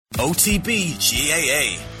OTB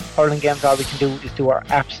GAA. Hurling games, all we can do is do our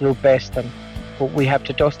absolute best, but we have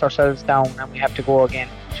to dust ourselves down and we have to go again.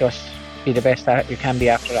 Just be the best that you can be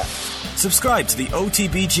after that. Subscribe to the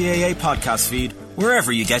OTB GAA podcast feed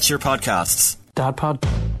wherever you get your podcasts. Dad Pod.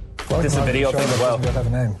 This is a video thing as well. Does have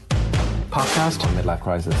a name? Podcast. Midlife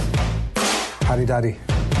crisis. Paddy Daddy.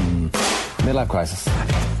 Midlife crisis.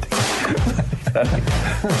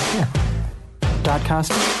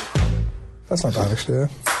 Dadcast. That's not bad, actually, yeah.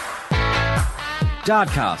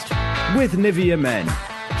 Dadcast with Nivea Men.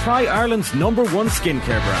 Try Ireland's #1 skincare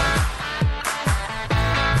brand.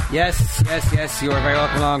 Yes, you are very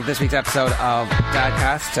welcome along to this week's episode of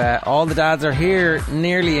Dadcast. All the dads are here,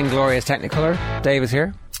 nearly in glorious Technicolor. Dave is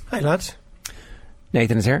here. Hi, lads.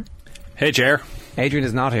 Nathan is here. Hey, Jer. Adrian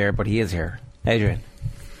is not here, but he is here. Adrian.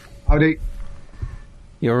 Howdy.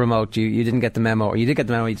 You're remote. You didn't get the memo. Or you did get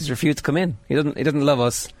the memo. He just refused to come in. He doesn't love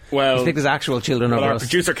us. Well, he's picked his actual children over our us.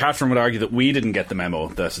 Producer Catherine would argue that we didn't get the memo.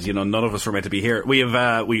 That none of us were meant to be here. We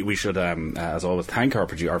have we should as always thank our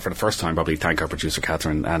producer, or for the first time probably thank our producer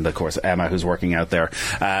Catherine, and of course Emma, who's working out there.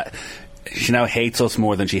 She now hates us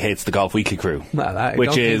more than she hates the Golf Weekly crew,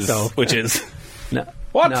 which is no.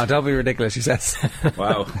 What? No, don't be ridiculous. She says.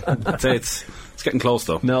 Wow, I'd say it's getting close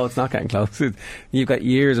though. No, it's not getting close. You've got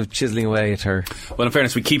years of chiselling away at her. Well, in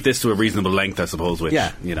fairness, we keep this to a reasonable length, I suppose. Which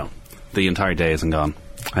the entire day isn't gone.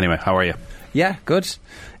 Anyway, how are you? Yeah, good.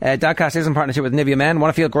 Dadcast is in partnership with Nivea Men.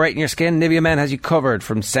 Want to feel great in your skin? Nivea Men has you covered,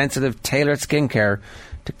 from sensitive, tailored skincare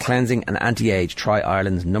to cleansing and anti-age. Try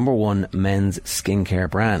Ireland's #1 men's skincare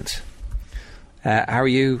brand. How are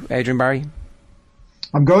you, Adrian Barry?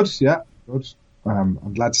 I'm good, yeah, good.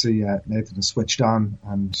 I'm glad to see Nathan has switched on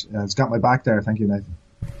and has got my back there. Thank you, Nathan.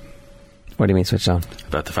 What do you mean switched on?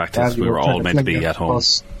 About the fact that we were all meant to be at home.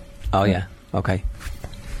 Oh, yeah, okay.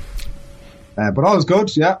 But all is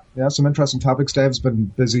good, yeah. Some interesting topics. Dave's been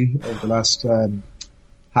busy over the last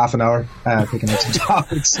half an hour picking up some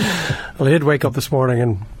topics. Well, I did wake up this morning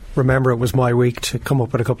and remember it was my week to come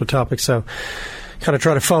up with a couple of topics, so kind of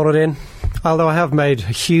try to phone it in. Although I have made a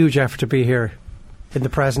huge effort to be here in the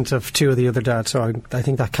presence of two of the other dads, so I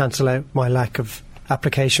think that cancelled out my lack of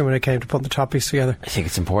application when it came to putting the topics together. I think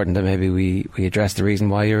it's important that maybe we address the reason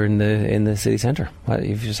why you're in the city centre. Well,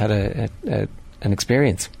 you've just had an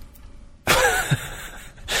experience.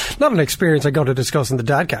 Not an experience I'm going to discuss in the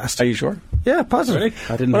Dadcast. Are you sure? Yeah, positive. Really?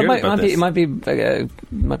 I didn't hear about this. It might be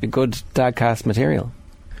good Dadcast material.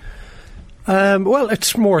 Well,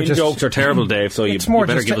 it's more just... jokes are terrible, Dave, so you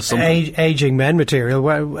better give us something. Aging men material.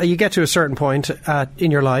 Well, you get to a certain point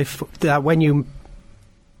in your life that when you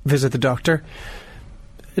visit the doctor,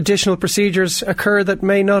 additional procedures occur that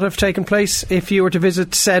may not have taken place if you were to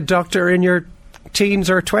visit said doctor in your teens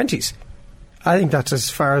or 20s. I think that's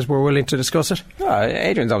as far as we're willing to discuss it. Oh,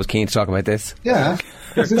 Adrian's always keen to talk about this. Yeah.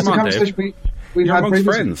 This is the conversation we've had amongst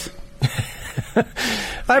previously. friends.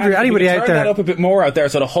 Anybody out turn there... that up a bit more out there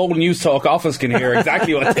so the whole News Talk office can hear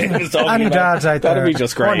exactly what Dave is talking Any about. dads out there, That'd be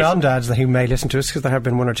just great. or non-dads who may listen to us, because there have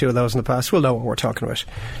been one or two of those in the past, will know what we're talking about.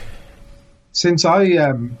 Since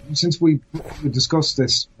we discussed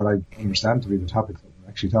this, what I understand to be the topic that we're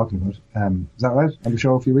actually talking about, is that right? On the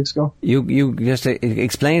show a few weeks ago? You just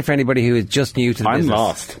explain for anybody who is just new to the business. I'm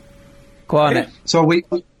lost. Go on. So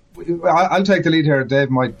I'll take the lead here.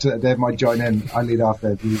 Dave might join in. I'll lead off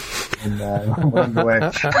there on the way.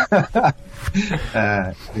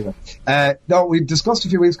 No, we discussed a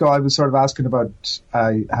few weeks ago. I was sort of asking about.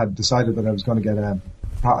 I had decided that I was going to get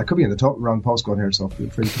I could be in the wrong postcode here, so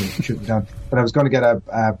feel free to shoot me down. But I was going to get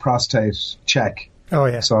a prostate check. Oh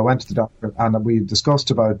yeah. So I went to the doctor and we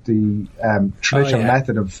discussed about the traditional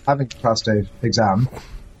method of having a prostate exam,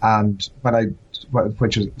 and I'm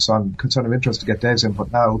sort of interested to get Dave's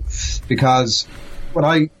input now, because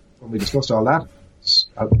when we discussed all that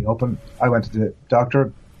out in the open, I went to the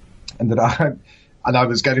doctor and I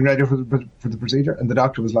was getting ready for the procedure, and the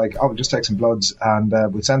doctor was like, "Oh, we'll just take some bloods and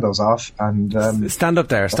we'll send those off." And stand up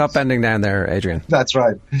there, stop bending down there, Adrian. That's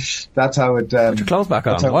right. That's how it. Put your clothes back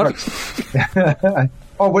on.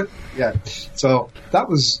 What? Yeah. So that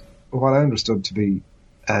was what I understood to be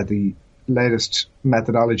the latest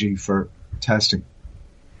methodology for testing.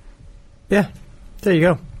 Yeah, there you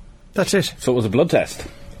go. That's it. So it was a blood test.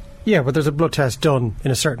 Yeah, but there's a blood test done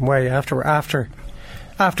in a certain way afterwards,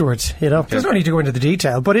 you know. There's no need to go into the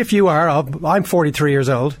detail, but if you are, I'm 43 years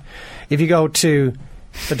old, if you go to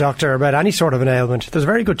the doctor about any sort of an ailment, there's a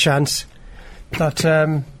very good chance that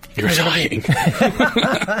you're dying.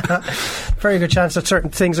 Very good chance that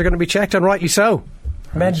certain things are going to be checked, and rightly so.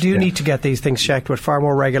 Men do need to get these things checked with far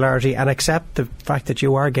more regularity and accept the fact that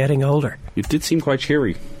you are getting older. You did seem quite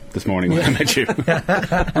cheery. this morning when I met you.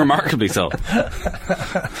 Remarkably so.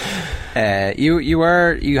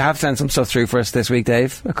 You have sent some stuff through for us this week,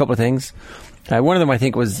 Dave. A couple of things. One of them, I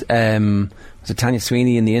think, was it Tanya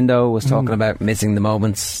Sweeney in the Indo was talking about missing the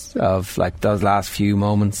moments of like those last few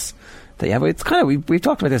moments. But it's kind of we've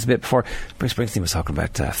talked about this a bit before. Bruce Springsteen was talking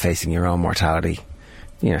about facing your own mortality.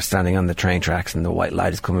 Standing on the train tracks and the white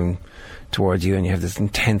light is coming towards you, and you have this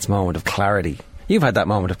intense moment of clarity. You've had that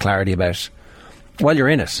moment of clarity about while you're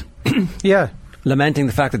in it. Yeah. Lamenting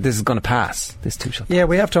the fact that this is going to pass. This too shall pass. Yeah,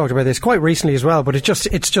 we have talked about this quite recently as well, but it's just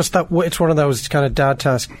that it's one of those kind of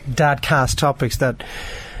dadcast topics that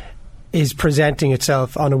is presenting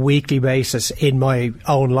itself on a weekly basis in my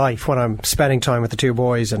own life when I'm spending time with the two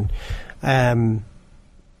boys. And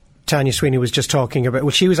Tanya Sweeney was just talking about,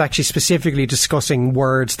 well, she was actually specifically discussing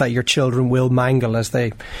words that your children will mangle as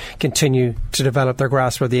they continue to develop their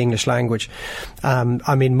grasp of the English language.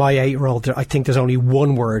 I mean, my 8-year-old, I think there's only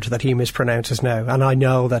one word that he mispronounces now, and I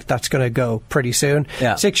know that that's going to go pretty soon.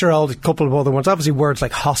 Yeah. 6-year-old, a couple of other ones. Obviously, words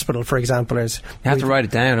like hospital, for example, you have to write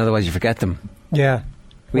it down, otherwise you forget them. Yeah.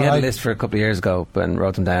 We had a list for a couple of years ago and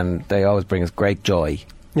wrote them down. They always bring us great joy.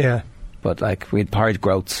 Yeah. But like we had porridge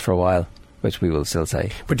groats for a while, which we will still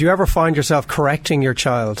say. But do you ever find yourself correcting your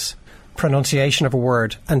child's pronunciation of a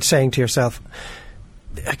word and saying to yourself,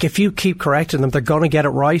 like, if you keep correcting them, they're going to get it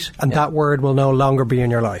right, and that word will no longer be in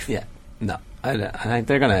your life? Yeah. No. I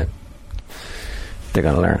they're going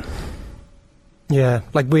to learn. Yeah,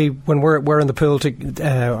 like when we're in the pool,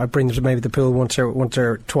 I bring them to maybe the pool once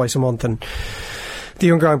or twice a month, and the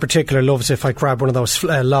young girl in particular loves if I grab one of those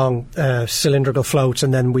long cylindrical floats,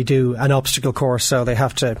 and then we do an obstacle course, so they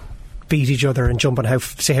have to beat each other and jump on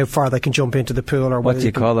see how far they can jump into the pool. Or what do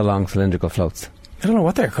you call the long cylindrical floats? I don't know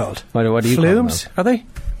what they're called. What do you Flumes? call Are them? they?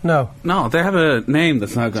 No, they have a name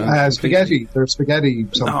that's not going to... Spaghetti. They're spaghetti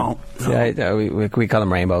something. No. Yeah, we call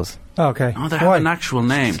them rainbows. Okay. Oh, they have an actual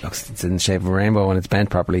name. It's in the shape of a rainbow when it's bent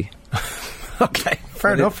properly. Okay,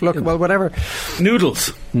 fair enough. Look, well, whatever.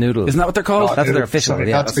 Noodles. Isn't that what they're called? That's their official. Sorry,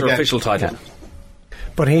 Yeah, That's their official title. Yeah.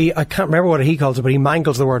 But I can't remember what he calls it, but he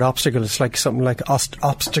mangles the word obstacle. It's like something like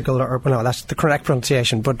obstacle, or no, that's the correct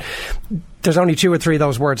pronunciation. But there's only 2 or 3 of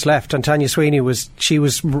those words left. And Tanya Sweeney was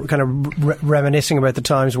kind of reminiscing about the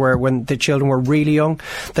times where when the children were really young,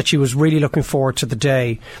 that she was really looking forward to the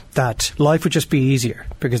day that life would just be easier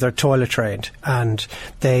because they're toilet trained and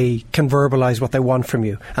they can verbalise what they want from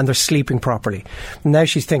you and they're sleeping properly. And now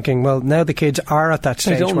she's thinking, well, now the kids are at that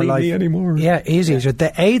stage they don't where need life me anymore. Yeah, is easier.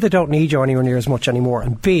 They don't need you anywhere near as much anymore,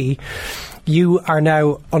 and B, you are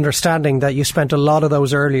now understanding that you spent a lot of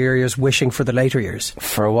those earlier years wishing for the later years.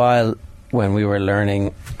 For a while, when we were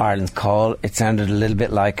learning Ireland's Call, it sounded a little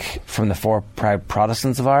bit like From the Four Proud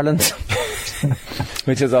Protestants of Ireland,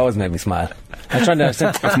 which has always made me smile. I'm trying to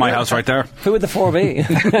understand. That's my house right there. Who would the 4 be?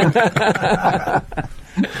 Who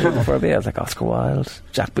would the 4 be? I was like Oscar Wilde,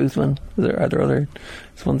 Jack Boothman. Are there other?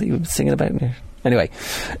 There's one that you were singing about in here. Anyway,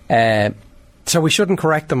 so we shouldn't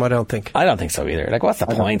correct them, I don't think. I don't think so either. Like, what's the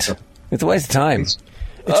point? It's a waste of time.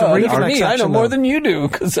 It's a reflex for me, I know action, more though. than you do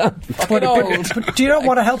because I'm fucking old. But do you not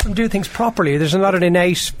want to help them do things properly? There's not an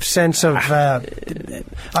innate sense of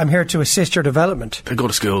I'm here to assist your development. They go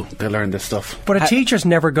to school. They learn this stuff. But a teacher's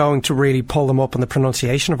never going to really pull them up on the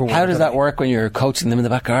pronunciation of a word. How does that work when you're coaching them in the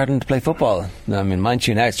back garden to play football? I mean, mine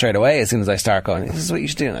tune out straight away as soon as I start going, this is what you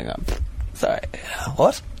should do. And I go, sorry,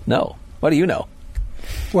 what? No. What do you know?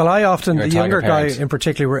 Well, I often, You're a the younger tiger guy parent. in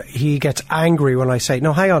particular, he gets angry when I say,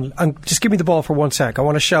 no, hang on, just give me the ball for 1 sec. I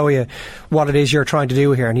want to show you what it is you're trying to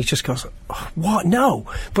do here. And he just goes, oh, what? No.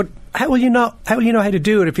 But how will you know how to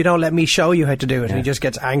do it if you don't let me show you how to do it? And he just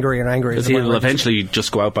gets angrier and angrier. Because he'll eventually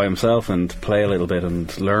just go out by himself and play a little bit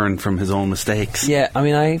and learn from his own mistakes. Yeah, I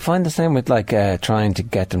mean, I find the same with like trying to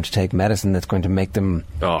get them to take medicine that's going to make them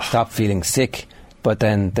stop feeling sick. But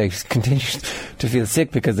then they continue to feel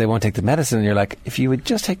sick because they won't take the medicine. And you're like, if you would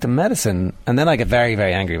just take the medicine, and then I get very,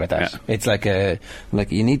 very angry about that. Yeah. It's like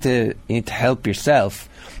you need to help yourself.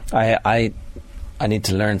 I need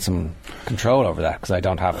to learn some control over that because I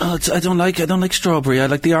don't have it. I don't like strawberry. I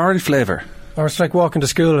like the orange flavour. Or it's like walking to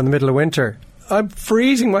school in the middle of winter. I'm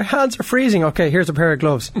freezing. My hands are freezing. Okay, here's a pair of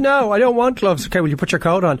gloves. No, I don't want gloves. Okay, will you put your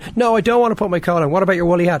coat on? No, I don't want to put my coat on. What about your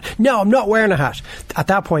woolly hat? No, I'm not wearing a hat. At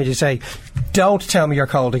that point, you say, don't tell me you're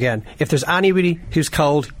cold again. If there's anybody who's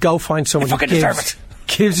cold, go find someone who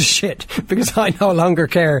gives a shit, because I no longer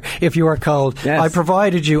care if you are cold. Yes. I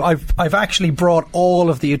provided you. I've actually brought all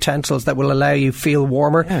of the utensils that will allow you feel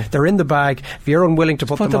warmer. Yeah. They're in the bag. If you're unwilling to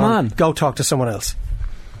put them on, go talk to someone else.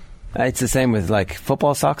 It's the same with like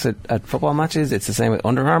football socks at football matches. It's the same with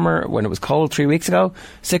Under Armour when it was cold 3 weeks ago.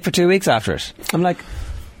 Sick for 2 weeks after it. I'm like,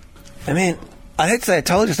 I mean, I hate to say I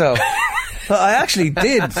told you so. But I actually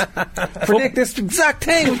did predict this exact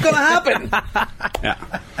thing was going to happen. Yeah.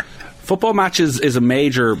 Football matches is a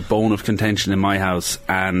major bone of contention in my house,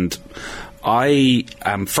 and I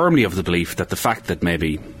am firmly of the belief that the fact that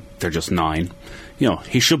maybe they're just 9,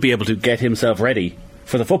 he should be able to get himself ready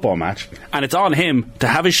for the football match, and it's on him to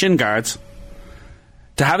have his shin guards,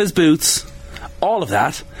 to have his boots, all of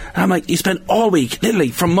that. And I'm like, you spend all week, literally,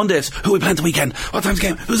 from Mondays, who are we playing the weekend? What time's the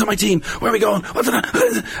game? Who's on my team? Where are we going?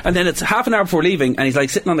 And then it's half an hour before leaving, and he's like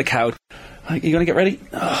sitting on the couch. Like, you going to get ready?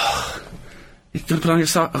 Oh, you going to put on your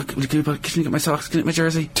socks? Oh, can you get my socks? Can you get my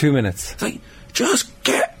jersey? 2 minutes. It's like, just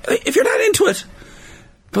get, if you're not into it.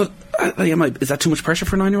 But is that too much pressure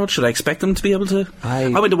for a 9-year-old? Should I expect them to be able to? I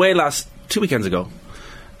went away 2 weekends ago,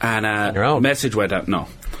 and a message went out. No.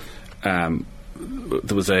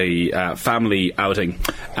 There was a family outing,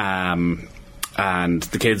 and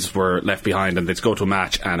the kids were left behind, and they'd go to a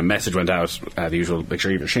match, and a message went out, the usual, make sure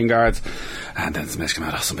you have your shin guards. And then the message came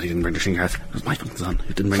out, somebody didn't bring their shin guards. It was my son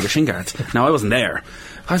who didn't bring their shin guards. Now, I wasn't there.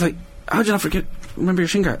 I was like, how'd you not remember your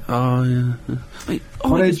shin guard? Oh, yeah. Wait,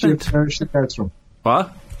 what age do you have to wear shin guards from?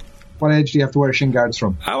 What? What age do you have to wear shin guards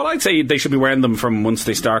from? Well, I'd say they should be wearing them from once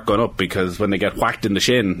they start going up, because when they get whacked in the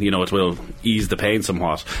shin, it will ease the pain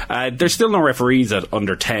somewhat. There's still no referees at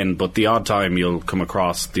under 10, but the odd time you'll come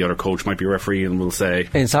across the other coach might be a referee and will say...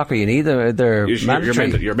 In soccer you need them, they're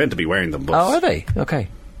mandatory. You're meant to be wearing them. But oh, are they? Okay.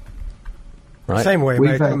 Right. Same way,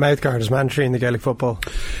 mouth guard is mandatory in the Gaelic football.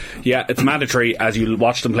 Yeah, it's mandatory as you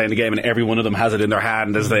watch them playing the game, and every one of them has it in their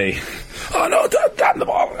hand as they... Oh no, damn the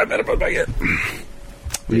ball, I better put it back in.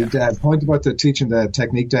 The point about the teaching the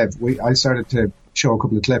technique, Dave, I started to show a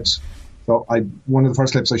couple of clips. So one of the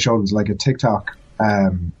first clips I showed was like a TikTok,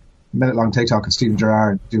 minute-long TikTok of Stephen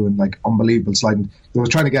Gerrard doing like unbelievable sliding. I was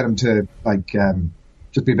trying to get him to like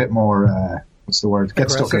just be a bit more, what's the word? Get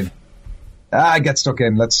aggressive. Stuck in. Get stuck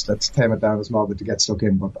in. Let's tame it down a small bit to get stuck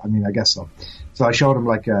in. But I mean, I guess so. So I showed him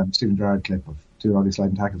like a Stephen Gerrard clip of doing all these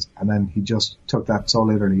sliding tackles, and then he just took that so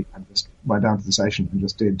literally and just went down to the session and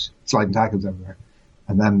just did sliding tackles everywhere.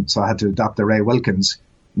 And then, so I had to adopt the Ray Wilkins.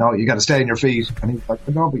 No, you got to stay on your feet. And he was like,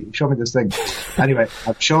 no, but show me this thing. Anyway,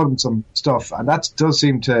 I've showed him some stuff, and that does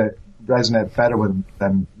seem to resonate better with him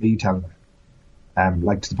than me telling him.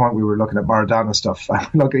 Like to the point we were looking at Maradona stuff.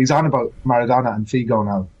 Look, he's on about Maradona and Figo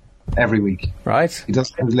now every week. Right. He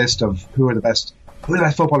does have a list of who are the best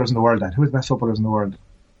footballers in the world then. Who are the best footballers in the world?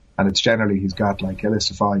 And it's generally, he's got like a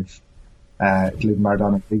list of 5, including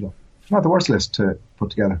Maradona and Figo. It's not the worst list to put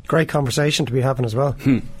together. Great conversation to be having as well.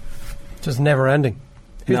 Just never ending.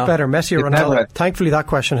 Who's better, Messi or Ronaldo? Thankfully that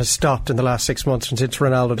question has stopped in the last 6 months since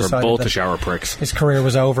Ronaldo decided They're both that the shower pricks. his career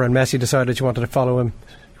was over, and Messi decided he wanted to follow him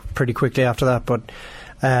pretty quickly after that. But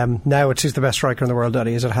now it's who's the best striker in the world,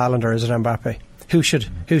 Daddy? Is it Haaland or is it Mbappe? Who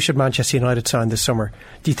should Manchester United sign this summer?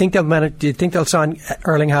 Do you think they'll sign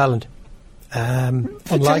Erling Haaland?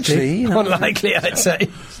 Unlikely. Unlikely, I'd say.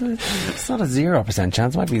 It's not a 0%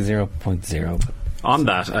 chance. It might be 0.0. On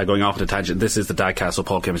that, going off the tangent, this is the Dadcast, so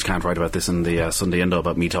Paul Kimmage can't write about this in the Sunday Indo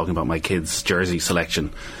about me talking about my kids' jersey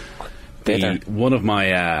selection. One of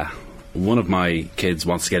my kids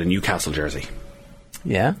wants to get a Newcastle jersey.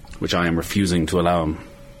 Yeah? Which I am refusing to allow him.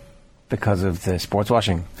 Because of the sports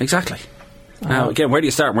washing. Exactly. Now, again, where do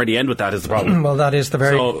you start and where do you end with that is the problem. Well, that is the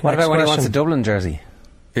very... So, what about when he wants a Dublin jersey?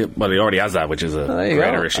 He already has that, which is a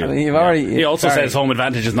greater issue. I mean, he also says home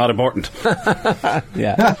advantage is not important.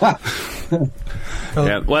 Yeah.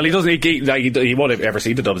 Yeah. Well, he doesn't. He won't ever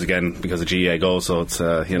see the Dubs again because of GA Go. So it's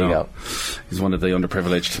he's one of the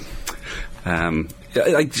underprivileged.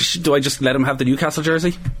 Do I just let him have the Newcastle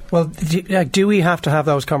jersey? Well, do we have to have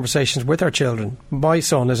those conversations with our children? My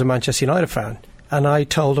son is a Manchester United fan, and I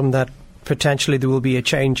told him that potentially there will be a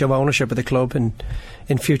change of ownership of the club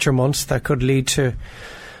in future months that could lead to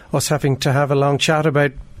us having to have a long chat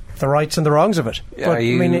about the rights and the wrongs of it. But,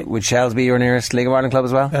 would Shells be your nearest League of Ireland club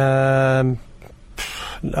as well?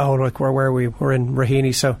 Where were we? We're in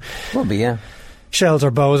Raheny, so... Will be, yeah. Shells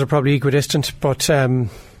or Bows are probably equidistant, but... You're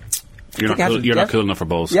not cool enough for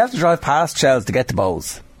Bows. You have to drive past Shells to get to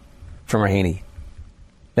Bows from Raheny.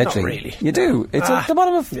 Literally. Not really. You do. It's at the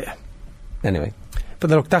bottom of... Yeah. Anyway. But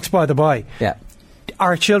look, that's by the by. Yeah.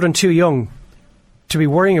 Are children too young to be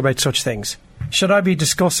worrying about such things? Should I be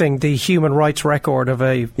discussing the human rights record of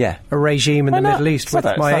a regime in the Middle East with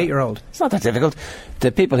my 8-year-old? It's not that difficult.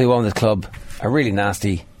 The people who own this club are really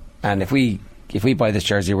nasty, and if we buy this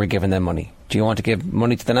jersey, we're giving them money. Do you want to give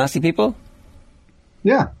money to the nasty people?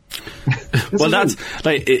 Yeah. Well, that's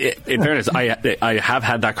like, in fairness, I have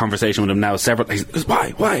had that conversation with him now several times.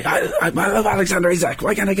 Why? I love Alexander Isak.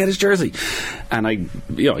 Why can't I get his jersey? And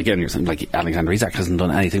again, you're saying like Alexander Isak hasn't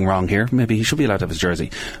done anything wrong here. Maybe he should be allowed to have his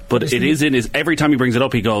jersey. But it is in his. Every time he brings it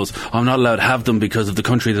up, he goes, "I'm not allowed to have them because of the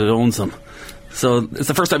country that owns them." So it's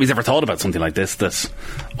the first time he's ever thought about something like this. That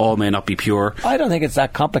all may not be pure. I don't think it's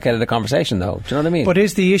that complicated a conversation, though. Do you know what I mean? But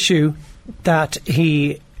is the issue that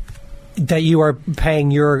you are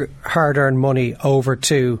paying your hard-earned money over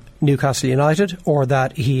to Newcastle United, or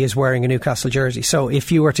that he is wearing a Newcastle jersey? So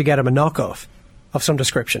if you were to get him a knockoff of some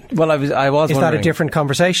description, well, I was. Is that a different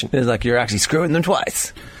conversation? It's like you're actually screwing them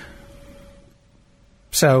twice.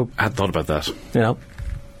 So I hadn't thought about that. You know.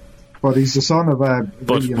 But he's the son of a.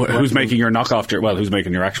 But who's making your knockoff jersey? Well, who's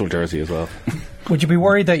making your actual jersey as well? Would you be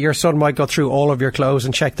worried that your son might go through all of your clothes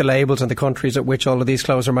and check the labels and the countries at which all of these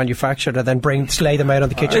clothes are manufactured, and then lay them out on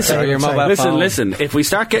the kitchen table? Listen. If we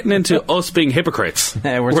start getting into us being hypocrites,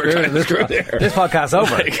 we're screwed there. This podcast's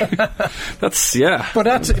over. But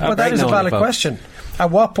that is a valid question. At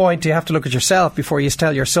what point do you have to look at yourself before you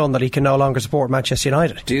tell your son that he can no longer support Manchester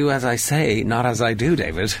United? Do as I say, not as I do,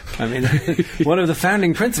 David. I mean, one of the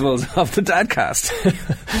founding principles of the Dadcast.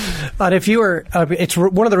 And if you were, it's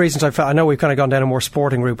one of the reasons I know we've kind of gone down a more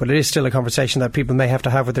sporting route, but it is still a conversation that people may have to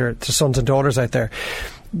have with their sons and daughters out there.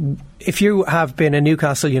 If you have been a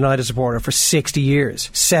Newcastle United supporter for 60 years,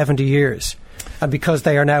 70 years, and because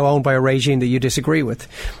they are now owned by a regime that you disagree with,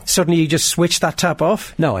 suddenly you just switch that tap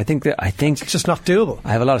off? No, I think it's just not doable.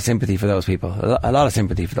 I have a lot of sympathy for those people. A lot of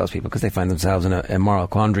sympathy for those people because they find themselves in a moral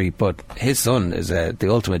quandary. But his son is the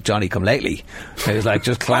ultimate Johnny come lately. He's like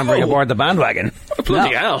just clambering aboard the bandwagon.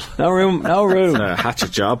 Bloody hell! No room. A hatchet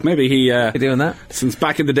job. Maybe he doing that since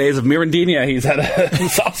back in the days of Mirandinia. He's had a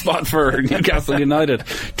soft spot for Newcastle United.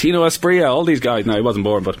 Tino Asprilla, all these guys. No, he wasn't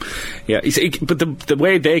born, but yeah. But the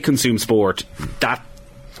way they consume sport, that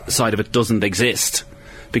side of it doesn't exist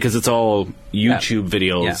because it's all YouTube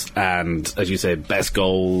videos and, as you say, best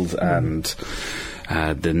goals and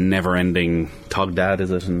the never-ending Togdad,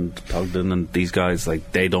 is it, and Togden and these guys,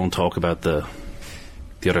 like, they don't talk about the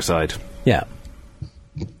other side. Yeah.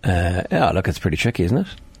 Look, it's pretty tricky, isn't it?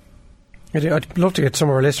 I'd love to get some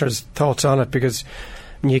of our listeners' thoughts on it, because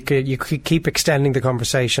you could keep extending the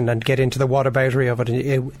conversation and get into the whataboutery of it.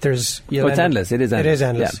 It's endless. It is endless. It is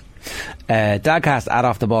endless. Yeah.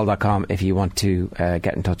 Dadcast@offtheball.com if you want to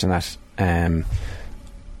get in touch on that.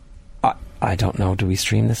 I don't know. Do we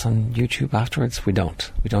stream this on YouTube afterwards? We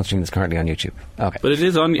don't. We don't stream this currently on YouTube. Okay, but it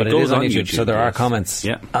is on. It goes on YouTube. So there are comments.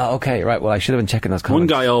 Yeah. Okay. Right. Well, I should have been checking those comments. One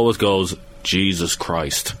guy always goes, "Jesus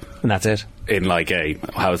Christ," and that's it. In like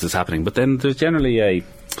how is this happening? But then there's generally I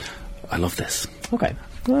love this. Okay.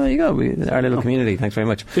 Well, there you go. Our little community. Thanks very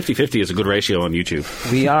much. 50-50 is a good ratio on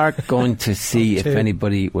YouTube. We are going to see if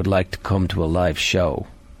anybody would like to come to a live show.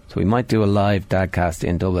 So we might do a live Dadcast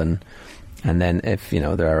in Dublin. And then if,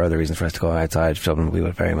 there are other reasons for us to go outside of Dublin, we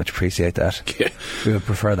would very much appreciate that. Yeah. We would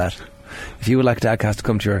prefer that. If you would like Dadcast to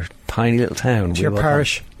come to your tiny little town, to your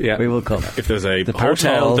parish, we will come. If there's a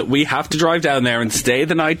hotel that we have to drive down there and stay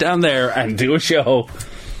the night down there and do a show,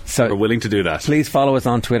 so we're willing to do that. Please follow us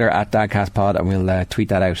on Twitter @DadcastPod and we'll tweet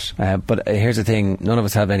that out. But here's the thing, none of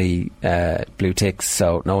us have any blue ticks,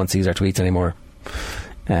 so no one sees our tweets anymore.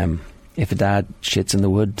 If a dad shits in the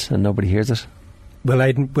wood and nobody hears it, will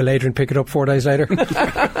Adrian pick it up 4 days later?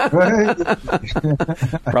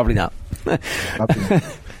 Probably not.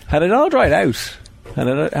 Had it all dried out? Had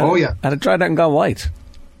it dried out and gone white?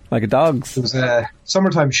 Like a dog's? It was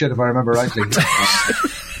summertime shit, if I remember rightly.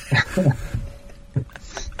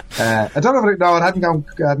 I don't know if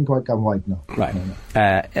it hadn't quite gone white, no. Right.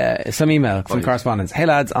 No. Some email, some correspondence. Hey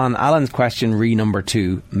lads, on Alan's question number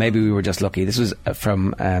 2, maybe we were just lucky. This was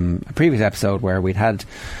from a previous episode where we'd had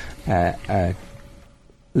a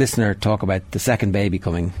listener talk about the second baby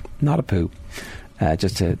coming, not a poo.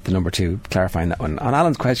 Just to the number 2, clarifying that one. On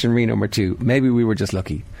Alan's question number 2, maybe we were just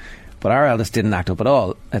lucky. But our eldest didn't act up at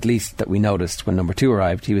all, at least that we noticed when number 2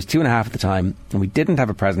 arrived. He was 2.5 at the time, and we didn't have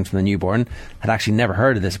a present from the newborn. Had actually never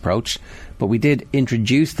heard of this approach, but we did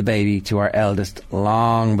introduce the baby to our eldest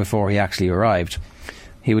long before he actually arrived.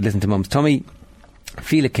 He would listen to Mum's tummy,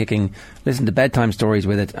 feel it kicking, listen to bedtime stories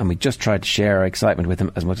with it, and we just tried to share our excitement with him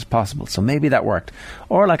as much as possible. So maybe that worked.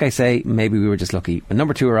 Or, like I say, maybe we were just lucky. When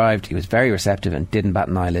number 2 arrived, he was very receptive and didn't bat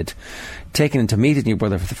an eyelid. Taking him to meet his new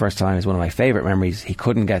brother for the first time is one of my favourite memories. He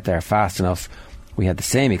couldn't get there fast enough. We had the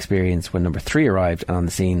same experience when number 3 arrived and on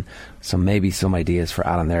the scene. So maybe some ideas for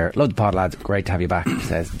Alan there. Love the pod, lads. Great to have you back,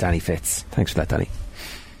 says Danny Fitz. Thanks for that, Danny.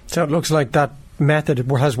 So it looks like that method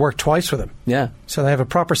has worked twice with him. Yeah. So they have a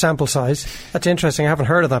proper sample size. That's interesting. I haven't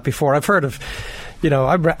heard of that before. I've heard of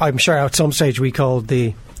I'm sure at some stage we called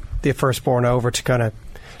the firstborn over to kind of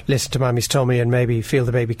listen to Mammy's tummy and maybe feel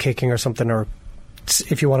the baby kicking or something, or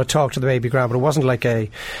if you want to talk to the baby ground. But it wasn't like a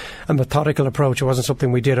methodical approach. It wasn't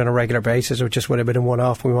something we did on a regular basis. It just would have been a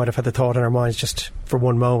one-off. We might have had the thought in our minds just for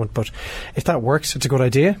one moment. But if that works, it's a good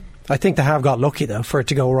idea. I think they have got lucky, though, for it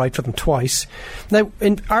to go right for them twice. Now,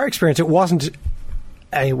 in our experience, it wasn't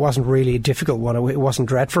really a difficult one. It wasn't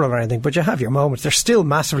dreadful or anything, but you have your moments. They're still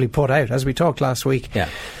massively put out, as we talked last week. Yeah.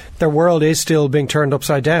 Their world is still being turned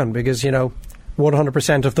upside down because,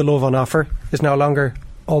 100% of the love on offer is no longer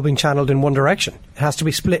all being channeled in one direction. It has to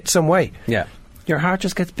be split some way. Yeah. Your heart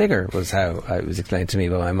just gets bigger, was how it was explained to me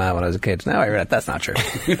by my mum when I was a kid. Now I read that's not true.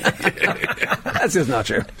 That's just not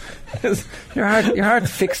true. Your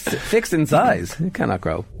heart's fixed in size. It cannot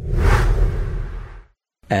grow.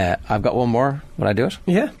 I've got one more. Will I do it?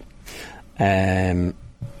 Yeah. Good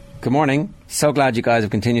morning. So glad you guys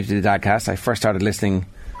have continued to do Dadcast. I first started listening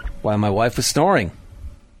while my wife was snoring.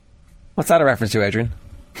 What's that a reference to, Adrian?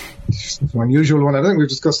 It's an unusual one. I think we've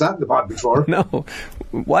discussed that in the pod before. No.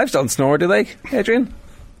 Wives don't snore, do they, Adrian?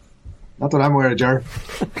 Not that I'm aware of, Jar.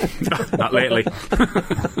 Not lately.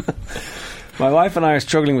 My wife and I are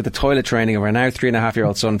struggling with the toilet training of our now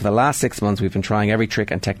 3.5-year-old son. For the last 6 months, we've been trying every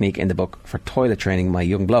trick and technique in the book for toilet training my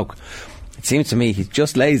young bloke. It seems to me he's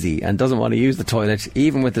just lazy and doesn't want to use the toilet,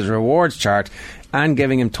 even with his rewards chart and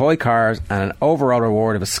giving him toy cars and an overall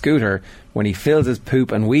reward of a scooter when he fills his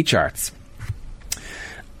poop and wee charts.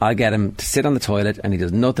 I get him to sit on the toilet and he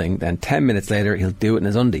does nothing. Then 10 minutes later, he'll do it in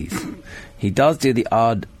his undies. He does do the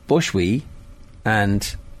odd bush wee,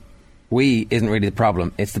 and wee isn't really the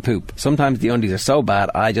problem. It's the poop. Sometimes the undies are so bad,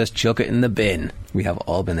 I just chuck it in the bin. We have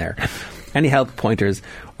all been there. Any help, pointers,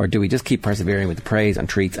 or do we just keep persevering with the praise and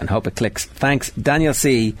treats and hope it clicks? Thanks, Daniel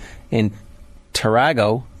C. in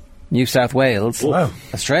Tarago, New South Wales,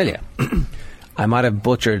 Australia. I might have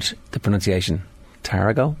butchered the pronunciation.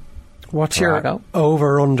 Tarago? What's your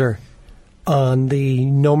over-under on the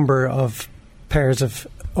number of pairs of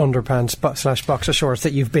underpants / boxer shorts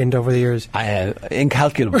that you've binned over the years?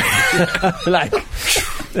 Incalculable.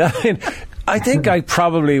 I think I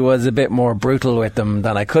probably was a bit more brutal with them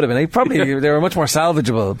than I could have been. They were much more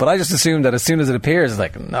salvageable, but I just assumed that as soon as it appears, it's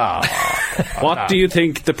like, no. What do you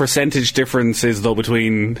think the percentage difference is, though,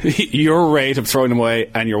 between your rate of throwing them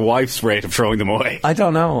away and your wife's rate of throwing them away? I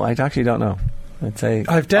don't know. I actually don't know. I'd say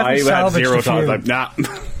I've definitely salvaged a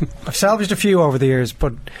few. I've salvaged a few over the years,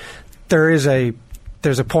 but there's a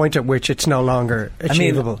point at which it's no longer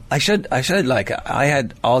achievable. I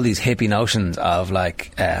had all these hippie notions of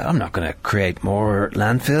I'm not going to create more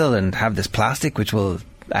landfill and have this plastic which will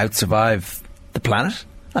out-survive the planet.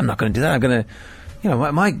 I'm not going to do that. I'm going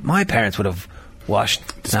to, my parents would have washed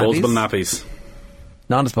disposable nappies.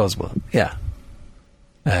 Non-disposable, yeah.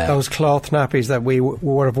 Those cloth nappies that we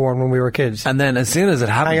would have worn when we were kids. And then as soon as it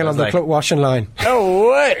happened, hanging on the washing line. No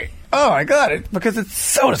way! Oh, I got it, because it's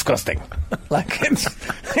so disgusting.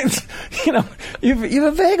 It's you've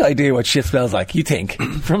a vague idea what shit smells like, you think,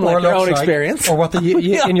 from your own experience. Or what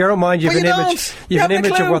in your own mind you've an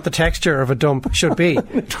image of what the texture of a dump should be.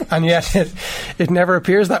 And yet it never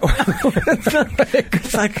appears that way.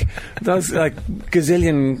 It's like those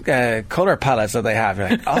gazillion colour palettes that they have. You're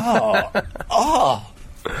like, oh.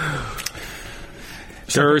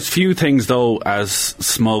 There's few things, though, as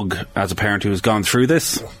smug as a parent who has gone through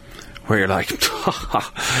this, where you're like,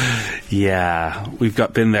 yeah, we've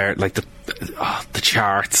been there, like the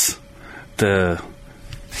charts, the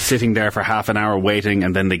sitting there for half an hour waiting,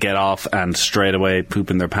 and then they get off and straight away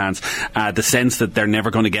poop in their pants. The sense that they're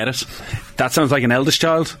never going to get it. That sounds like an eldest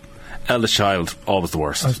child. Eldest child, always the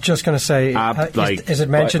worst. I was just going to say, is it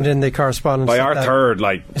mentioned in the correspondence? By our third,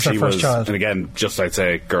 she was, child. And again, just I'd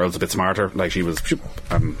say, girl's a bit smarter. She was,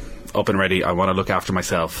 I'm up and ready. I want to look after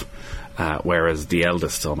myself. Whereas the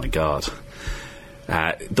eldest, oh my God.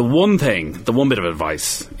 The one bit of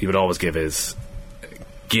advice you would always give is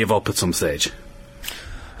give up at some stage.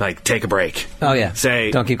 Take a break. Oh yeah. Say,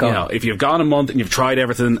 don't keep going. If you've gone a month and you've tried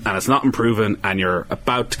everything and it's not improving and you're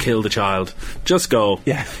about to kill the child, just go.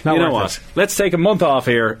 Yeah. You know what? Let's take a month off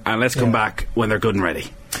here and let's come back when they're good and ready.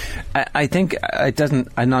 I think it doesn't.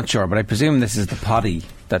 I'm not sure, but I presume this is the potty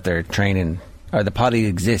that they're training, or the potty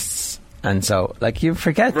exists. And so, you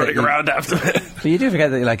forget running around after it. But you do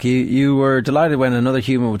forget that, you were delighted when another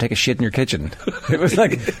human would take a shit in your kitchen. It was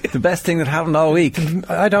the best thing that happened all week.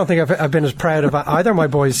 I don't think I've been as proud of either of my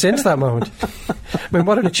boys since that moment. I mean,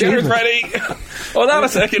 what an achievement! Ready? Hold on a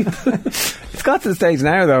second. It's got to the stage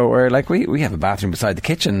now, though, where we have a bathroom beside the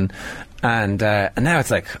kitchen, and now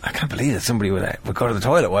it's I can't believe that somebody would go to the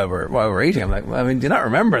toilet while we're eating. I'm like, well, do you not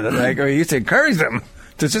remember that? We used to encourage them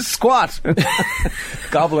just squat.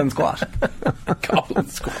 Gobble and squat. Gobble and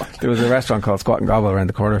squat. There was a restaurant called Squat and Gobble around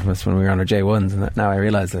the corner from us when we were on our J1s, and now I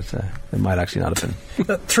realise that it might actually not have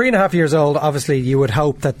been. 3.5 years old, obviously you would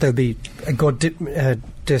hope that there'll be a good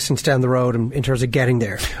distance down the road in terms of getting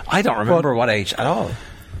there. I don't remember what age at all.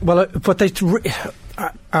 Well, but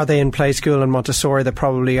are they in play school and Montessori? They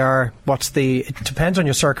probably are. It depends on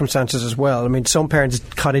your circumstances as well. I mean, some parents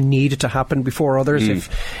kind of need it to happen before others.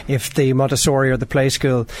 If the Montessori or the play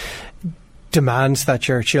school demands that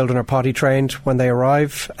your children are potty trained when they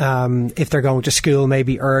arrive, if they're going to school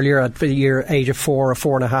maybe earlier at the age of 4 or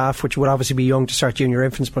 4.5, which would obviously be young to start junior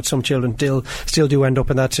infants, but some children still do end up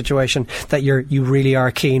in that situation, that you really are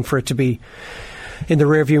keen for it to be in the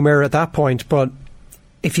rearview mirror at that point. But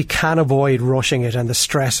if you can avoid rushing it and the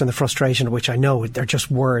stress and the frustration, which I know they're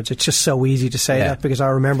just words, it's just so easy to say that, because I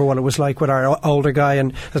remember what it was like with our older guy,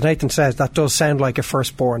 and as Nathan says, that does sound like a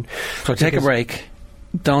firstborn. So take a break,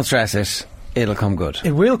 don't stress it, it'll come good.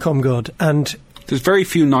 It will come good. And there's very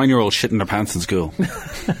few 9-year-olds shitting their pants in school.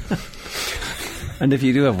 And if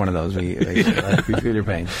you do have one of those, we feel your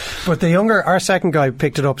pain. But our second guy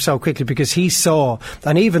picked it up so quickly because he saw,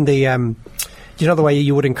 and even the, you know the way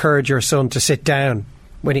you would encourage your son to sit down,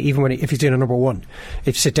 if he's doing a number one,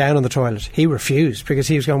 if you sit down on the toilet, he refused because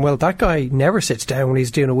he was going, well, that guy never sits down when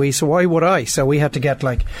he's doing a wee, so why would I? So we had to get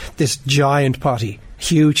like this giant potty,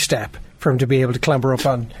 huge step for him to be able to clamber up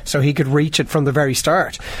on, so he could reach it from the very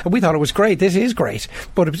start. And we thought it was great. This is great,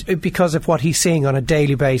 but because of what he's seeing on a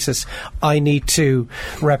daily basis, I need to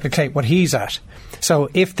replicate what he's at.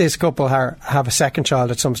 So if this couple have a second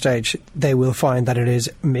child at some stage, they will find that it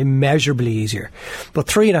is immeasurably easier. But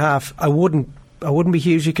 3.5, I wouldn't be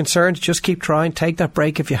hugely concerned. Just keep trying. Take that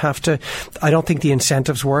break if you have to. I don't think the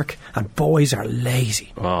incentives work, and boys are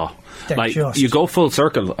lazy. Oh, you go full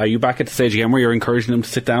circle. Are you back at the stage again where you're encouraging them to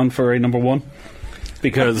sit down for a number one?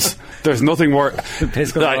 Because there's nothing more.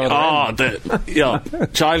 Child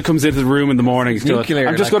comes into the room in the morning.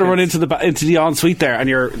 I'm just going to run into the ensuite there, and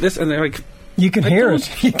they're like. You can hear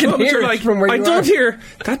it. You can hear it from where you are. I don't hear.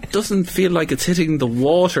 That doesn't feel like it's hitting the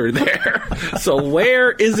water there. So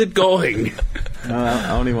where is it going?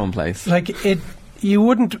 Only one place. I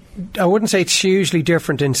wouldn't say it's hugely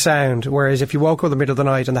different in sound, whereas if you woke up in the middle of the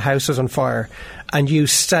night and the house was on fire and you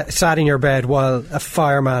sat in your bed while a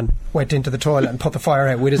fireman went into the toilet and put the fire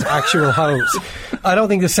out with his actual hose, I don't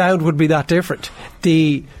think the sound would be that different.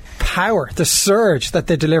 The power, the surge that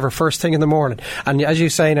they deliver first thing in the morning, and as you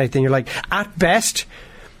say, Nathan, you're like, at best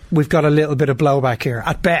we've got a little bit of blowback here,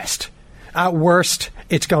 at best. At worst,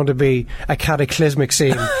 it's going to be a cataclysmic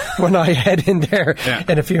scene when I head in there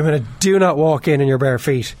in a few minutes. Do not walk in your bare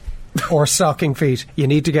feet or stocking feet. You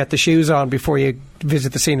need to get the shoes on before you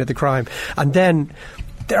visit the scene of the crime. And then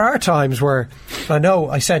there are times where, I know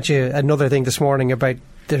I sent you another thing this morning about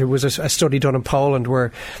there was a study done in Poland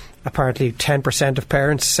where apparently 10% of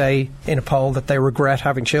parents say in a poll that they regret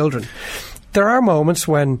having children. There are moments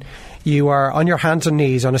when you are on your hands and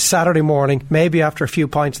knees on a Saturday morning, maybe after a few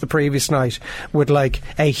pints the previous night, with like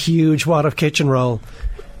a huge wad of kitchen roll,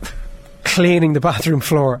 cleaning the bathroom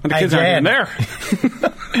floor. And the kids aren't even there.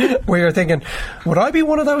 Where you're thinking, would I be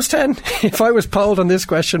one of those 10? If I was polled on this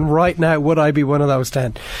question right now, would I be one of those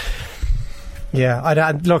 10?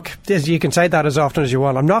 Yeah, look, you can say that as often as you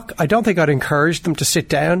want. I don't think I'd encourage them to sit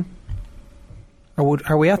down.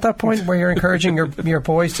 Are we at that point where you're encouraging your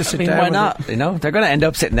boys to sit down? Why not? They're going to end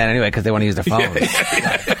up sitting down anyway because they want to use their phones.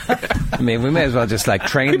 I mean, we may as well just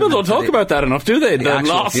train people them. People don't talk about that enough, do they? The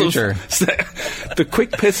loss future. The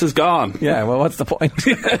quick piss is gone. Yeah, well, what's the point?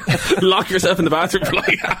 Lock yourself in the bathroom for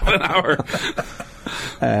like half an hour.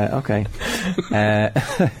 Okay.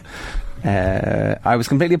 I was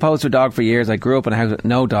completely opposed to a dog for years. I grew up in a house with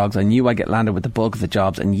no dogs. I knew I'd get landed with the bulk of the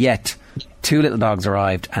jobs, and yet 2 little dogs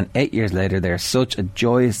arrived, and 8 years later they're such a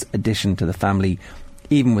joyous addition to the family.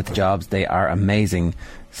 Even with the jobs, they are amazing,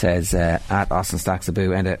 says at Austin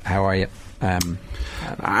Staxaboo. And how are you?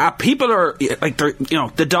 People are like,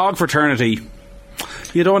 the dog fraternity.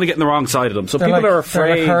 You don't want to get in the wrong side of them. So people are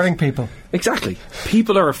afraid. They're hurting people. Exactly.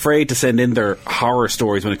 People are afraid to send in their horror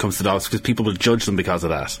stories when it comes to dogs because people will judge them because of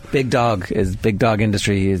that. Big dog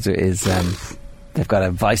industry is they've got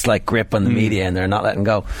a vice-like grip on the media and they're not letting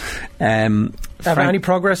go. Have any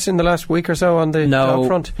progress in the last week or so on the dog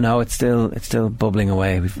front? No, it's still bubbling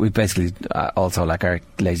away. We've basically also, like, our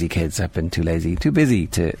lazy kids have been too busy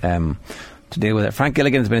to deal with it. Frank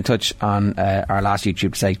Gilligan's been in touch on our last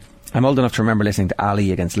YouTube to say, I'm old enough to remember listening to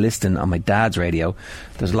Ali against Liston on my dad's radio.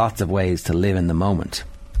 There's lots of ways to live in the moment.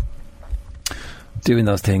 Doing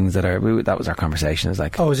those things that was our conversation. It's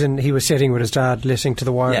like, as in he was sitting with his dad listening to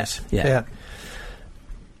the wireless. Yeah,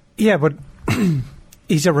 but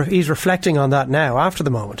he's reflecting on that now after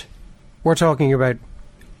the moment. We're talking about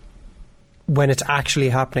when it's actually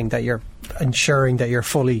happening, that you're ensuring that you're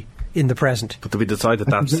fully in the present. But do we decide that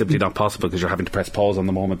that's simply not possible because you're having to press pause on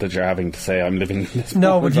the moment that you're having to say, I'm living in this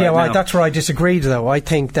moment that's where I disagreed, though. I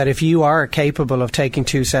think that if you are capable of taking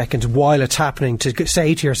 2 seconds while it's happening to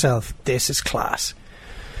say to yourself, this is class,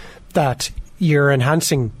 that you're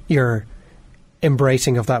enhancing your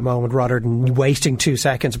embracing of that moment rather than wasting 2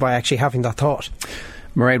 seconds by actually having that thought.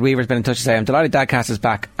 Mairead Weaver's been in touch to say, I'm delighted Dadcast is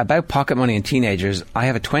back. About pocket money and teenagers, I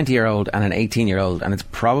have a 20-year-old and an 18-year-old, and it's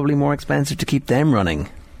probably more expensive to keep them running.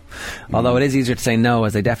 Although it is easier to say no,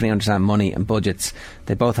 as they definitely understand money and budgets.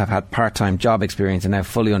 They both have had part-time job experience and now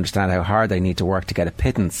fully understand how hard they need to work to get a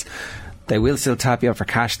pittance. They will still tap you up for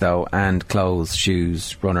cash, though, and clothes,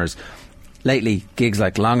 shoes, runners. Lately, gigs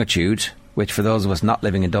like Longitude, which for those of us not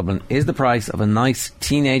living in Dublin is the price of a nice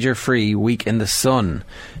teenager-free week in the sun.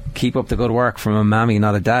 Keep up the good work from a mammy,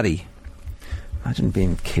 not a daddy. Imagine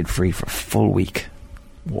being kid-free for a full week.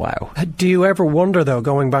 Wow. Do you ever wonder, though,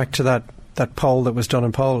 going back to that poll that was done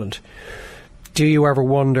in Poland, do you ever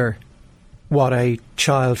wonder what a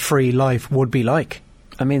child-free life would be like?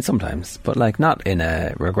 I mean, sometimes, but like not in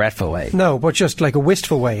a regretful way. No, but just like a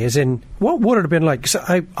wistful way, as in, what would it have been like?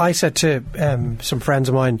 So I said to some friends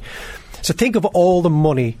of mine, so think of all the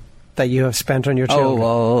money that you have spent on your children. Oh,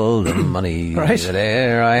 all the money right?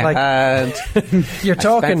 There I had. You're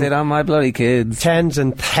talking I spent it on my bloody kids. Tens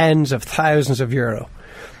and tens of thousands of euro.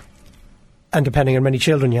 And depending on how many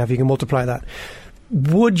children you have, you can multiply that.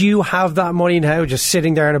 Would you have that money now just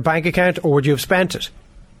sitting there in a bank account, or would you have spent it?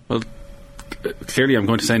 Well, clearly I'm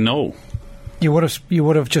going to say no. You would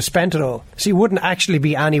have just spent it all. So you wouldn't actually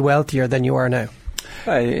be any wealthier than you are now.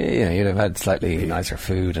 You'd have had slightly nicer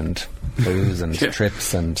food and booze and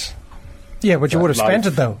trips and... Yeah, but you would have spent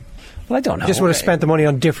it, though. Well, I don't know. You just would have spent the money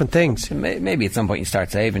on different things. Maybe at some point you start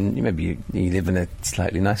saving. Maybe you live in a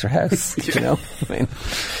slightly nicer house, you know? I mean,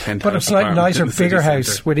 but a slightly nicer, bigger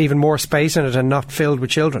house with even more space in it and not filled with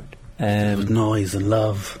children. With noise and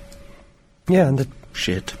love. Yeah, and the...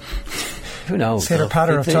 Shit. Who knows? Pitter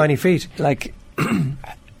patter of tiny feet. Like,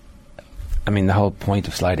 I mean, the whole point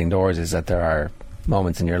of sliding doors is that there are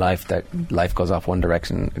moments in your life that life goes off one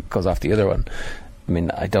direction, it goes off the other one. I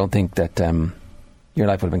mean, I don't think that your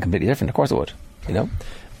life would have been completely different. Of course it would, you know?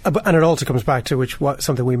 And it also comes back to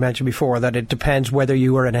something we mentioned before, that it depends whether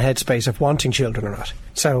you are in a headspace of wanting children or not.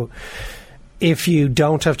 So if you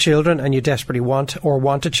don't have children and you desperately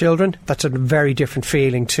wanted children, that's a very different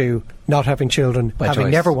feeling to not having children, by having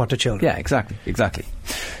choice. Never wanted children. Yeah, exactly.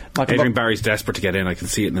 Adrian Barry's desperate to get in. I can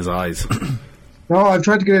see it in his eyes. No, I've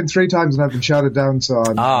tried to get in 3 times and I've been shouted down. So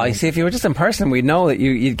you see, if you were just in person, we'd know that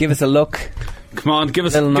you'd give us a look. Come on, give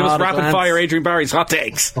us rapid fire Adrian Barry's hot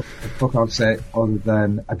takes. What I'll say other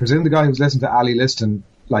than, I presume the guy who's listening to Ali Liston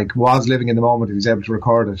was living in the moment. He was able to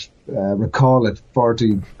recall it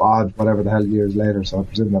 40 odd whatever the hell years later. So I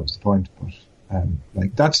presume that was the point.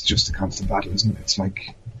 But that's just a constant battle, isn't it? It's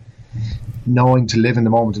like knowing to live in the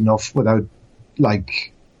moment enough without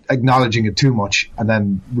acknowledging it too much and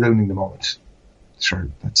then ruining the moment. Sure,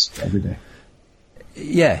 that's every day.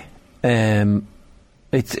 Yeah,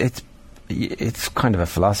 it's kind of a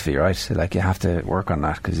philosophy, right? Like, you have to work on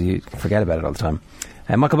that because you forget about it all the time.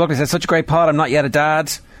 Michael Buckley says, such a great pod, I'm not yet a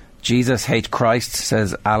dad. Jesus hate Christ,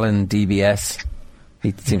 says Alan DBS.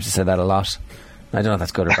 He seems to say that a lot. I don't know if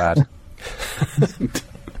that's good or bad.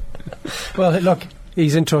 Well, look,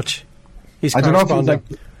 he's in touch. He's I don't know if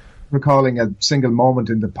he's recalling a single moment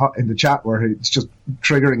in the chat where it's just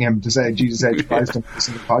triggering him to say Jesus H. Christ on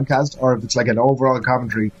the podcast, or if it's like an overall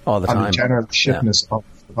commentary all the on time. The general shitness of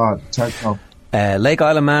the pod. It's hard to know. Lake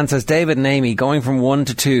Island Man says, David and Amy, going from 1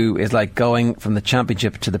 to 2 is like going from the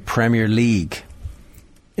Championship to the Premier League.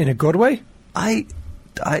 In a good way? I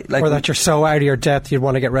like, or that you're so out of your depth you'd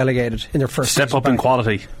want to get relegated in their first step up in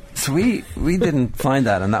quality. So we didn't find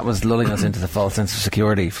that, and that was lulling us into the false sense of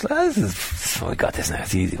security. We got this now,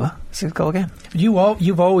 it's easy. Well, let's go again.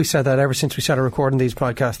 You've always said that ever since we started recording these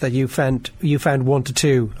podcasts, that you found 1 to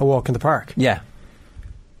 2 a walk in the park. Yeah,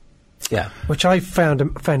 which I found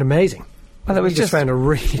amazing. Well, it was just found it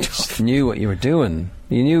really tough. You knew what you were doing.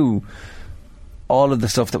 You knew all of the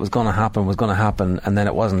stuff that was going to happen, and then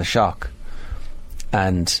it wasn't a shock,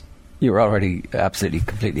 and you were already absolutely,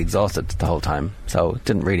 completely exhausted the whole time, so it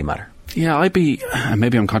didn't really matter. Yeah,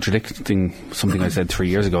 maybe I'm contradicting something I said 3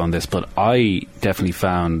 years ago on this, but I definitely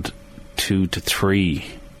found 2 to 3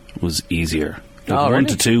 was easier. 1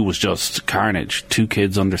 to 2 was just carnage. 2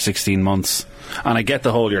 kids under 16 months. And I get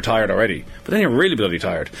the whole you're tired already, but then you're really bloody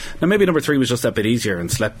tired. Now maybe number 3 was just that bit easier and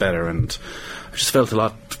slept better, and I just felt a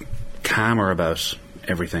lot calmer about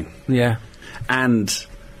everything. Yeah. And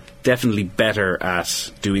definitely better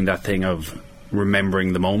at doing that thing of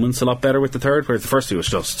remembering the moments a lot better with the third, whereas the first two was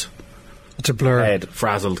just it's a blur. Head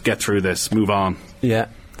frazzled, get through this, move on. Yeah,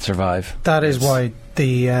 survive. That is why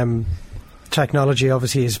the technology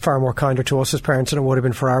obviously is far more kinder to us as parents than it would have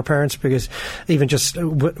been for our parents, because even just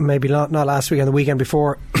maybe not last weekend, the weekend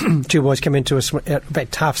before, two boys came into us at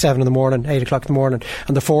about 7:30 in the morning, 8 o'clock in the morning,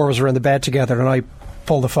 and the four of us were in the bed together, and I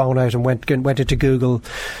pulled the phone out and went into Google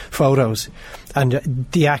Photos, and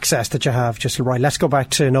the access that you have, just right, let's go back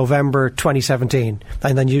to November 2017,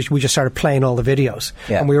 and then we just started playing all the videos,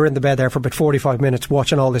 and we were in the bed there for about 45 minutes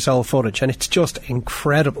watching all this old footage, and it's just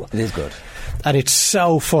incredible. It is good. And it's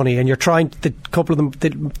so funny, and you're trying. The couple of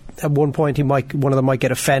them, at one point, one of them might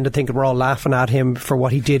get offended, thinking we're all laughing at him for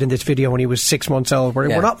what he did in this video when he was 6 months old. We're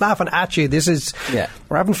not laughing at you. This is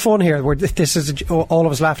we're having fun here. This is all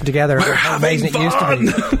of us laughing together. How amazing it used to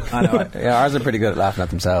be. I know. Yeah, ours are pretty good at laughing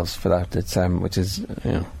at themselves for that. It's which is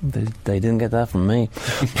they didn't get that from me.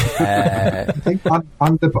 I think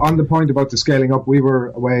on the point about the scaling up, we were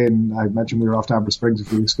away, and I mentioned we were off to Amber Springs a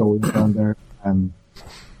few weeks ago. We were down there.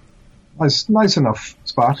 Nice enough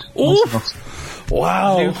spot. Nice enough.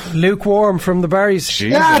 Wow. Lukewarm from the berries.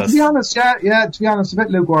 Jesus. Yeah, to be honest, a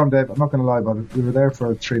bit lukewarm, Dave. I'm not going to lie about it. We were there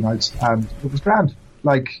for 3 nights, and it was grand.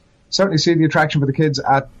 Like, certainly see the attraction for the kids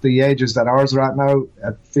at the ages that ours are at now.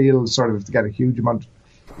 It feels sort of to get a huge amount.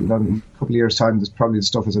 In a couple of years' time, this probably the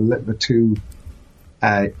stuff is a little bit too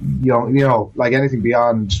young. Like anything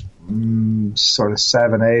beyond sort of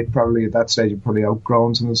 7, 8, probably at that stage, you've probably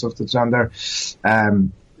outgrown some of the stuff that's down there.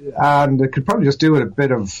 And it could probably just do with a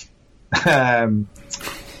bit of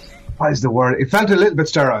what is the word? It felt a little bit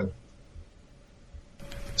sterile.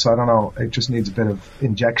 So I don't know. It just needs a bit of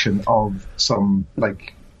injection of some,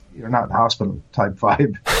 like, you're not in hospital type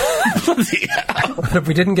vibe. If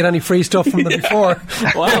we didn't get any free stuff from them before,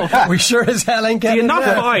 we sure as hell ain't getting. Do you not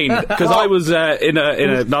find, because I was in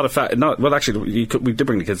a well, actually we did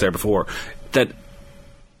bring the kids there before, that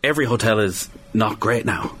every hotel is not great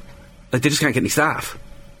now. Like, they just can't get any staff.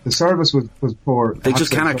 The service was poor. They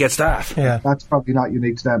just cannot get staff. Yeah, that's probably not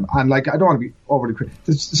unique to them. And like, I don't want to be overly critical.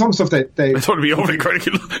 There's some stuff they I don't want to be overly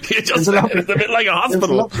critical. It's a bit like a hospital. It was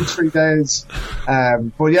a lovely 3 days.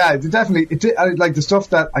 But yeah, it definitely. Like the stuff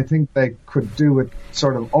that I think they could do with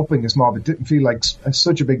sort of upping this mob. It didn't feel like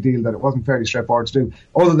such a big deal that it wasn't very straightforward to do.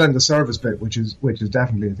 Other than the service bit, which is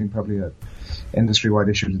definitely, I think, probably a industry-wide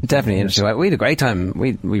issue. Definitely industry-wide. We had a great time.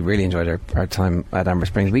 We really enjoyed our time at Amber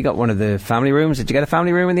Springs. We got one of the family rooms. Did you get a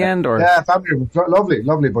family room in the end? Or? Yeah, family room.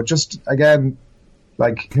 Lovely. But just, again,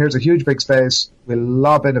 like, here's a huge big space. We'll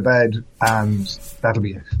lob in a bed, and that'll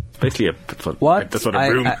be it. Basically, what? That's what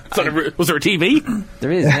a room. Was there a TV?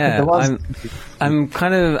 There is. Yeah. I'm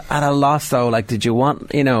kind of at a loss though. Like, did you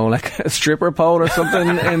want, like a stripper pole or something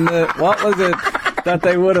in the? What was it that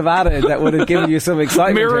they would have added that would have given you some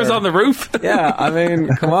excitement? Mirrors on the roof. Yeah, I mean,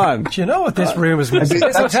 come on. Do you know what this room is missing?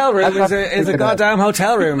 This hotel room is a goddamn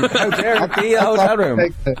hotel room. How dare it be a hotel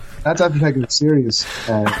room? That's after taking it serious.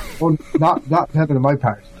 Not having on my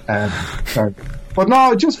part. Sorry. But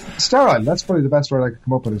no, just sterile. That's probably the best word I could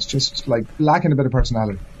come up with. It's just like lacking a bit of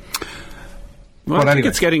personality. Well, I think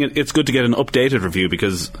it's good to get an updated review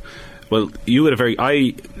because, well, you had I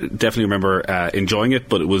definitely remember enjoying it,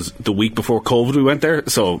 but it was the week before COVID we went there,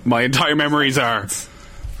 so my entire memories are,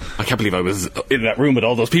 I can't believe I was in that room with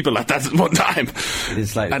all those people at that one time. It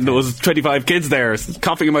is like, and there was 25 kids there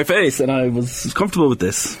coughing in my face, and I was comfortable with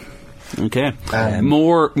this. Okay.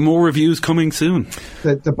 More reviews coming soon.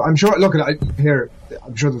 I'm sure. Look,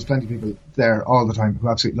 I'm sure there's plenty of people there all the time who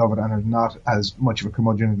absolutely love it and are not as much of a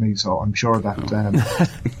curmudgeon as me. So I'm sure that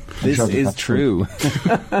this is true.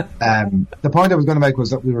 The point I was going to make was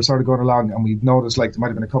that we were sort of going along and we noticed like there might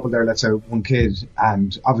have been a couple there. Let's say one kid,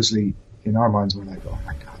 and obviously in our minds we're like, oh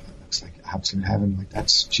my god, that looks like absolute heaven. Like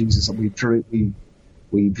that's Jesus. And we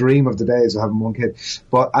dream of the days of having one kid.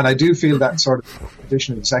 And I do feel that sort of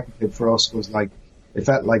addition of the second kid for us was like, it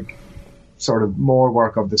felt like sort of more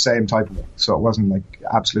work of the same type of work. So it wasn't like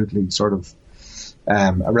absolutely sort of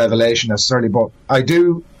a revelation necessarily. But I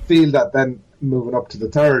do feel that then moving up to the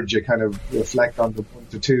third, you kind of reflect on the 1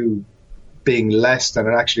 to 2 being less than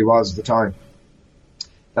it actually was at the time.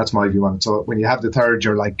 That's my view on it. So when you have the third,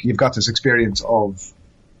 you're like, you've got this experience of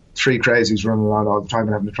 3 crazies running around all the time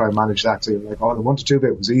and having to try and manage that. So you're like, oh, the 1 to 2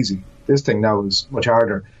 bit was easy. This thing now is much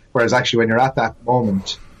harder. Whereas actually when you're at that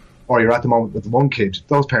moment, or you're at the moment with the one kid,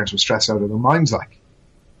 those parents were stressed out of their minds, like.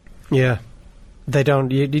 Yeah. they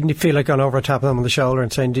don't. You feel like going over and tapping them on the shoulder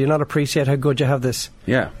and saying, "Do you not appreciate how good you have this?"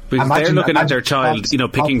 Yeah, because they're looking at their child,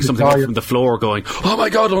 picking something up from the floor, going, "Oh my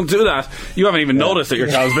God, don't do that!" You haven't even noticed that your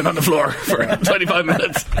child's been on the floor for 25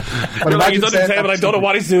 minutes. You're like, he's under the table, I don't know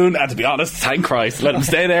what he's doing. And to be honest, thank Christ, let him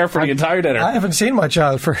stay there for the entire dinner. I haven't seen my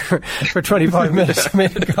child for 25 minutes. I mean,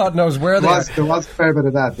 God knows where they are. There was a fair bit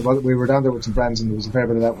of that. We were down there with some friends, and there was a fair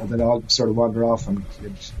bit of that, where they'd all sort of wander off, and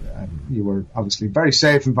you were obviously very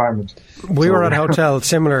safe environment. We were at a hotel,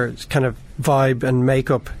 similar kind of vibe and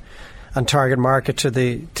makeup and target market to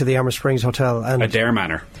the Amherst Springs Hotel, and Adair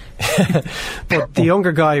Manor. But the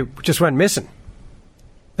younger guy just went missing.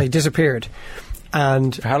 He disappeared.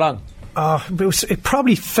 And for how long? It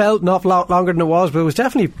probably felt not longer than it was, but it was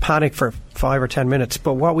definitely panic for 5 or 10 minutes.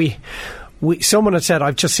 But what someone had said,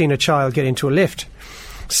 "I've just seen a child get into a lift."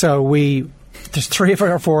 So there's 3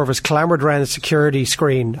 or 4 of us clambered around the security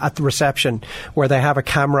screen at the reception, where they have a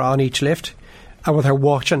camera on each lift, and with her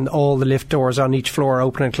watching all the lift doors on each floor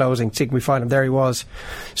open and closing, see, can we find him? There he was,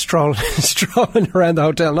 strolling around the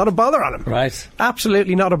hotel. Not a bother on him. Right.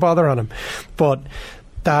 Absolutely not a bother on him. But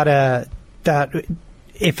that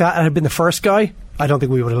if that had been the first guy, I don't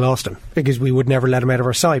think we would have lost him, because we would never let him out of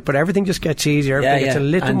our sight. But everything just gets easier. Everything gets a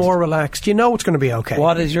little more relaxed. You know it's going to be okay.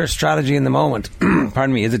 What is your strategy in the moment?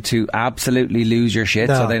 Pardon me. Is it to absolutely lose your shit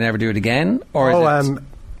so they never do it again? Or is it...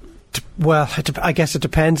 Well, I guess it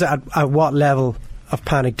depends at what level of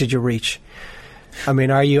panic did you reach. I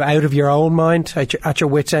mean, are you out of your own mind, at your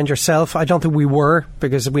wit's end yourself? I don't think we were,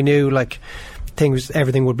 because we knew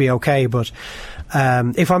everything would be okay. But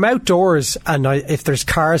if I'm outdoors and if there's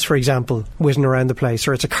cars, for example, whizzing around the place,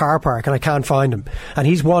 or it's a car park and I can't find him and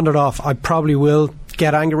he's wandered off, I probably will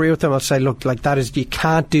get angry with him. I'll say, "Look, you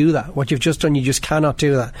can't do that. What you've just done, you just cannot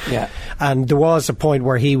do that." Yeah. And there was a point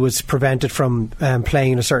where he was prevented from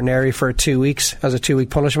playing in a certain area for 2 weeks as a 2-week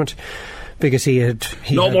punishment, because he had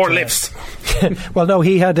more lifts. Well, no,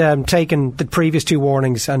 he had taken the previous 2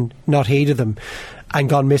 warnings and not heeded them, and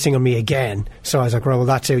gone missing on me again. So I was like, well,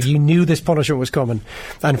 that's it. You knew this punishment was coming.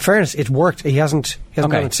 And in fairness, it worked. He hasn't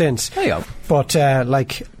done it since. There you go. But there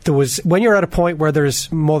was, when you're at a point where there's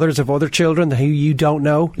mothers of other children who you don't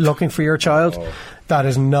know looking for your child, that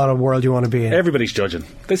is not a world you want to be in. Everybody's judging.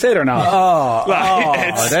 They say they're not.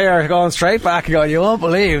 They are going straight back and going, "You won't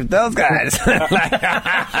believe those guys." Clink,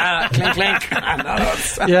 clink.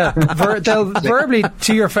 Yeah, they'll verbally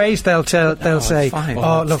to your face. They'll say,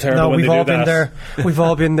 "Oh, look, no, we've all been there. We've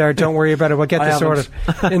all been there. Don't worry about it. We'll get this sorted."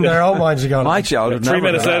 In their own minds, are going, "My child." 3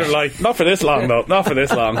 minutes later, not for this long, though. Not for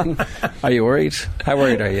this long. Are you worried? How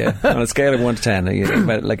worried are you? On a scale of 1 to 10, are you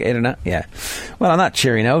about 8 or 9? Yeah. Well, on that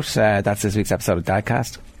cheery note, that's this week's episode of Dadcast.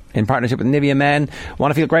 In partnership with Nivea Men.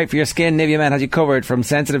 Want to feel great for your skin? Nivea Men has you covered. From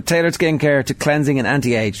sensitive tailored skincare to cleansing and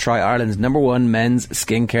anti-age, try Ireland's #1 men's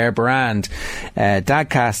skincare brand.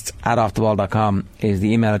 Dadcast@offtheball.com is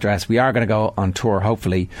the email address. We are going to go on tour,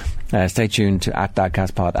 hopefully. Stay tuned to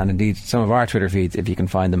 @DadcastPod, and indeed some of our Twitter feeds, if you can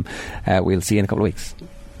find them. We'll see you in a couple of weeks.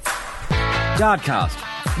 Dadcast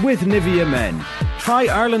with Nivea Men. Try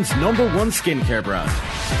Ireland's #1 skincare brand.